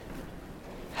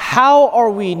How are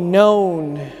we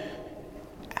known?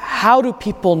 How do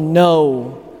people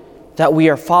know that we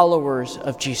are followers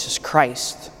of Jesus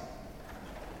Christ?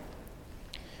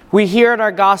 We hear in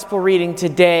our gospel reading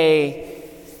today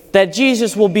that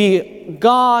Jesus will be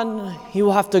gone, he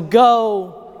will have to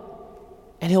go,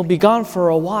 and he'll be gone for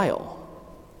a while.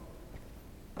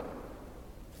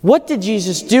 What did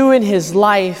Jesus do in his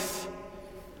life?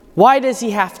 Why does he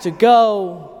have to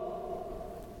go?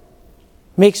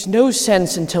 Makes no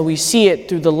sense until we see it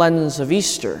through the lens of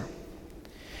Easter.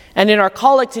 And in our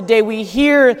collect today, we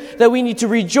hear that we need to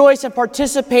rejoice and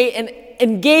participate and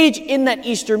engage in that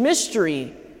Easter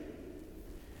mystery.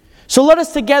 So let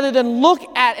us together then look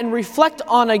at and reflect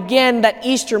on again that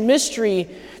Easter mystery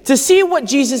to see what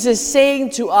Jesus is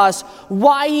saying to us,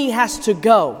 why he has to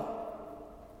go.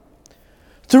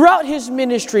 Throughout his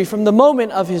ministry, from the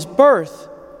moment of his birth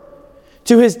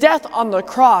to his death on the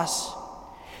cross,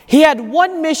 he had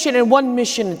one mission and one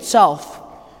mission itself: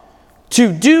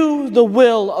 to do the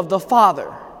will of the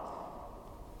Father.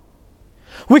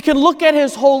 We can look at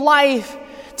his whole life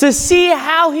to see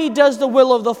how he does the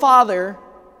will of the Father.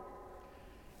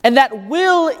 And that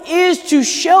will is to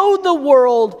show the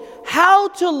world how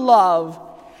to love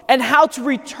and how to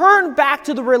return back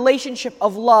to the relationship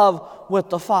of love with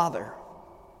the Father.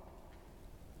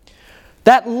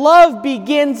 That love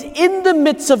begins in the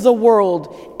midst of the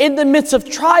world, in the midst of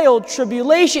trial,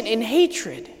 tribulation, and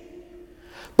hatred.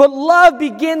 But love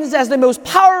begins as the most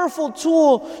powerful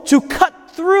tool to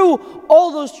cut through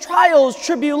all those trials,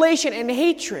 tribulation, and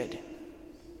hatred.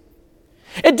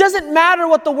 It doesn't matter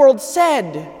what the world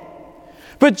said,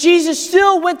 but Jesus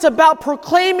still went about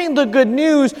proclaiming the good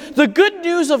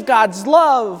news of God's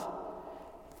love,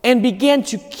 and began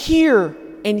to cure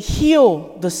and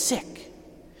heal the sick.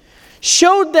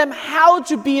 Showed them how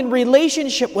to be in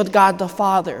relationship with God the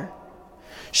Father.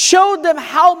 Showed them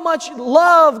how much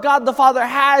love God the Father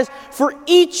has for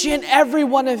each and every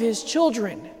one of his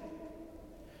children.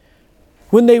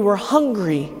 When they were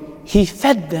hungry, he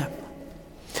fed them.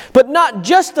 But not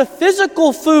just the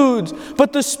physical foods,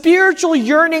 but the spiritual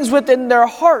yearnings within their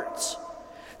hearts.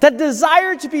 That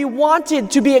desire to be wanted,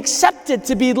 to be accepted,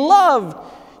 to be loved.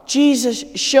 Jesus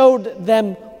showed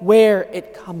them where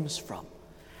it comes from.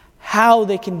 How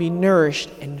they can be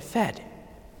nourished and fed.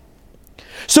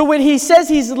 So when he says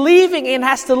he's leaving and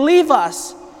has to leave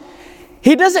us,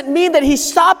 he doesn't mean that he's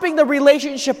stopping the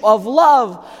relationship of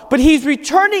love, but he's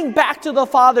returning back to the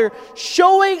Father,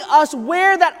 showing us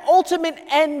where that ultimate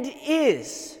end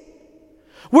is.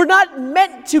 We're not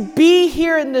meant to be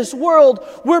here in this world.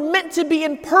 We're meant to be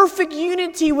in perfect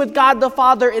unity with God the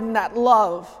Father in that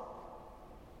love.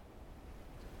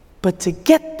 But to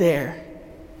get there,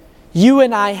 you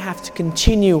and I have to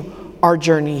continue our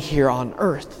journey here on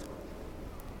earth.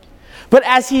 But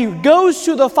as he goes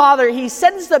to the Father, he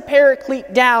sends the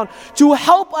Paraclete down to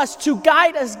help us, to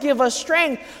guide us, give us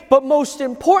strength, but most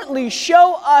importantly,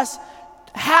 show us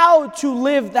how to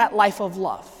live that life of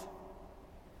love.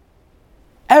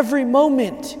 Every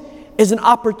moment is an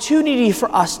opportunity for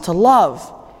us to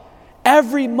love.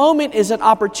 Every moment is an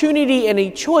opportunity and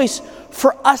a choice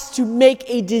for us to make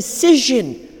a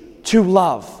decision to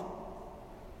love.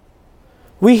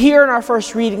 We hear in our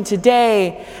first reading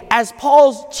today, as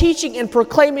Paul's teaching and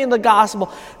proclaiming the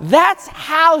gospel, that's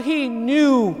how he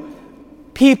knew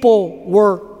people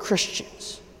were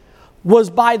Christians, was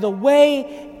by the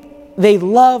way they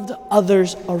loved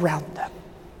others around them.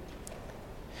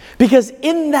 Because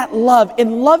in that love,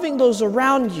 in loving those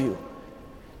around you,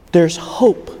 there's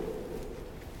hope,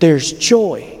 there's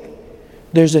joy,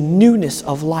 there's a newness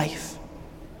of life.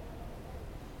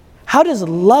 How does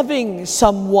loving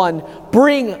someone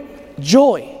bring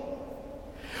joy?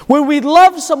 When we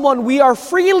love someone, we are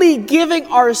freely giving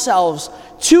ourselves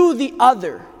to the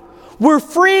other. We're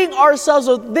freeing ourselves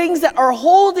of things that are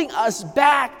holding us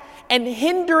back and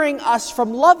hindering us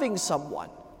from loving someone.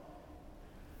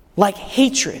 Like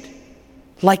hatred,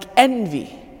 like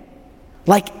envy,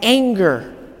 like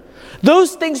anger.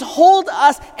 Those things hold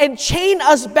us and chain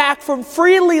us back from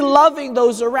freely loving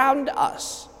those around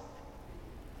us.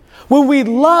 When we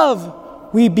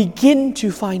love, we begin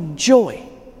to find joy.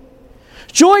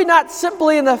 Joy not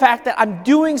simply in the fact that I'm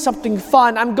doing something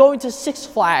fun, I'm going to Six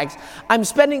Flags, I'm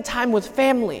spending time with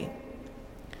family.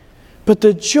 But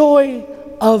the joy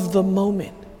of the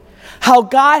moment. How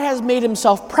God has made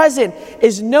himself present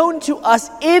is known to us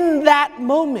in that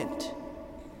moment.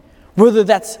 Whether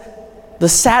that's the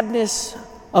sadness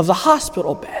of the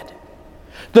hospital bed,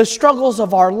 the struggles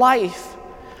of our life,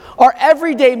 our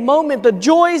everyday moment, the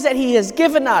joys that he has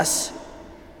given us.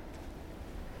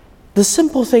 The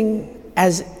simple thing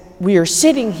as we are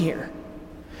sitting here,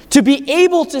 To be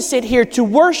able to sit here to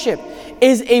worship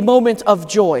is a moment of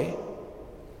joy.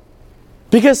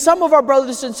 Because some of our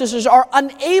brothers and sisters are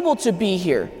unable to be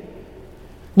here.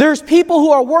 There's people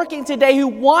who are working today who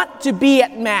want to be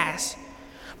at Mass,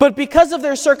 but because of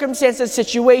their circumstance and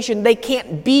situation, they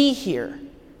can't be here.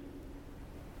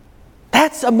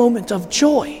 That's a moment of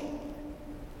joy.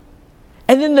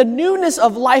 And then the newness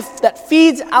of life that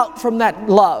feeds out from that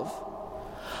love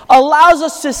allows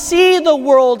us to see the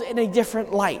world in a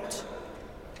different light.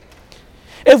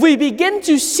 If we begin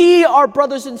to see our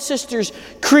brothers and sisters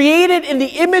created in the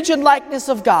image and likeness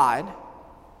of God,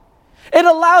 it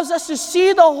allows us to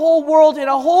see the whole world in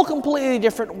a whole completely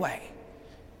different way.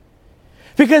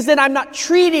 Because then I'm not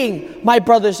treating my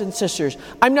brothers and sisters,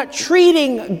 I'm not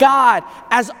treating God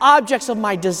as objects of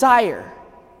my desire.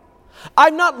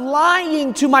 I'm not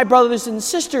lying to my brothers and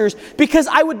sisters because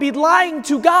I would be lying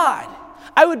to God.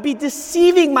 I would be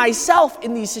deceiving myself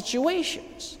in these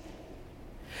situations.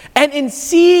 And in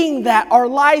seeing that, our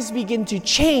lives begin to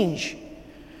change.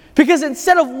 Because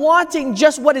instead of wanting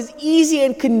just what is easy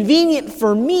and convenient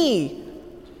for me,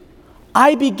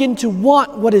 I begin to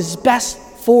want what is best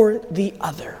for the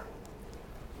other.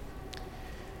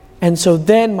 And so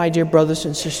then, my dear brothers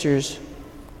and sisters,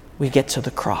 we get to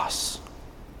the cross.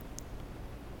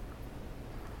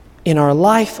 In our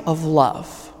life of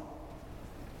love,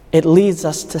 it leads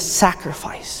us to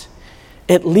sacrifice.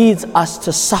 It leads us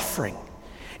to suffering.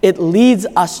 It leads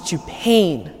us to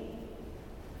pain.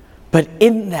 But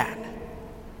in that,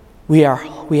 we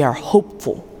are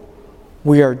hopeful.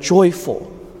 We are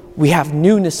joyful. We have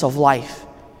newness of life.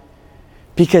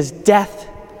 Because death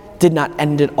did not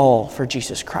end it all for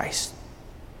Jesus Christ.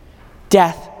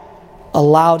 Death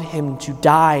allowed him to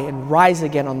die and rise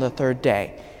again on the third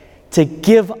day to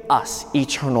give us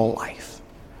eternal life.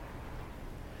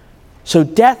 So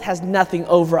death has nothing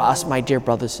over us, my dear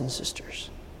brothers and sisters.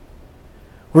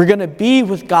 We're going to be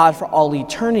with God for all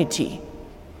eternity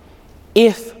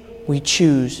if we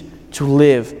choose to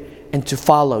live and to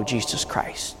follow Jesus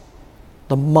Christ,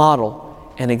 the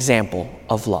model and example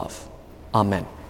of love. Amen.